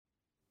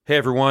Hey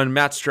everyone,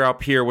 Matt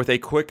Straub here with a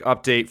quick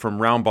update from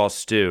Roundball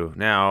Stew.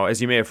 Now, as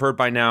you may have heard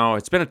by now,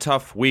 it's been a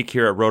tough week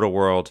here at Roto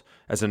World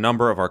as a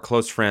number of our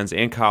close friends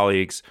and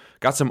colleagues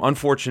got some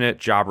unfortunate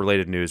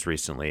job-related news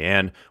recently.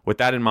 And with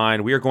that in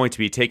mind, we are going to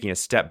be taking a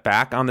step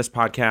back on this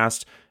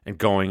podcast and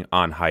going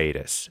on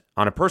hiatus.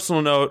 On a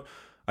personal note,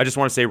 I just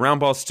want to say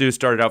Roundball Stew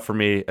started out for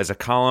me as a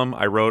column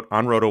I wrote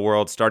on Roto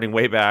World starting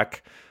way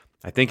back,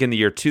 I think in the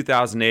year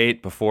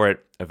 2008, before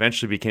it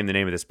eventually became the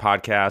name of this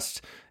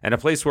podcast, and a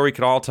place where we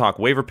could all talk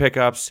waiver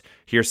pickups,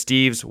 hear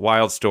Steve's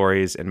wild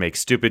stories, and make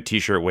stupid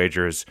t-shirt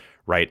wagers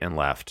right and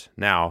left.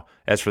 Now,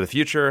 as for the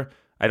future,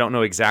 I don't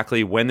know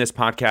exactly when this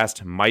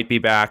podcast might be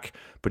back,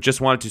 but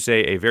just wanted to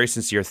say a very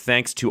sincere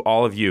thanks to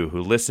all of you who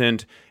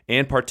listened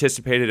and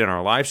participated in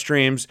our live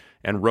streams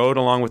and rode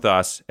along with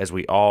us as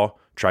we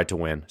all tried to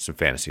win some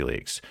fantasy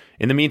leagues.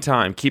 In the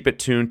meantime, keep it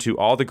tuned to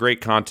all the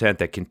great content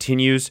that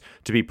continues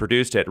to be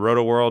produced at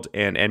RotoWorld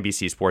and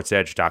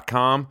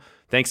NBCSportsEdge.com.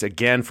 Thanks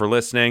again for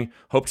listening.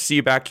 Hope to see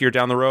you back here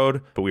down the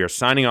road, but we are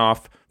signing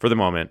off for the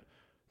moment.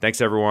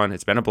 Thanks, everyone.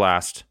 It's been a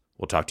blast.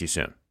 We'll talk to you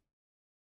soon.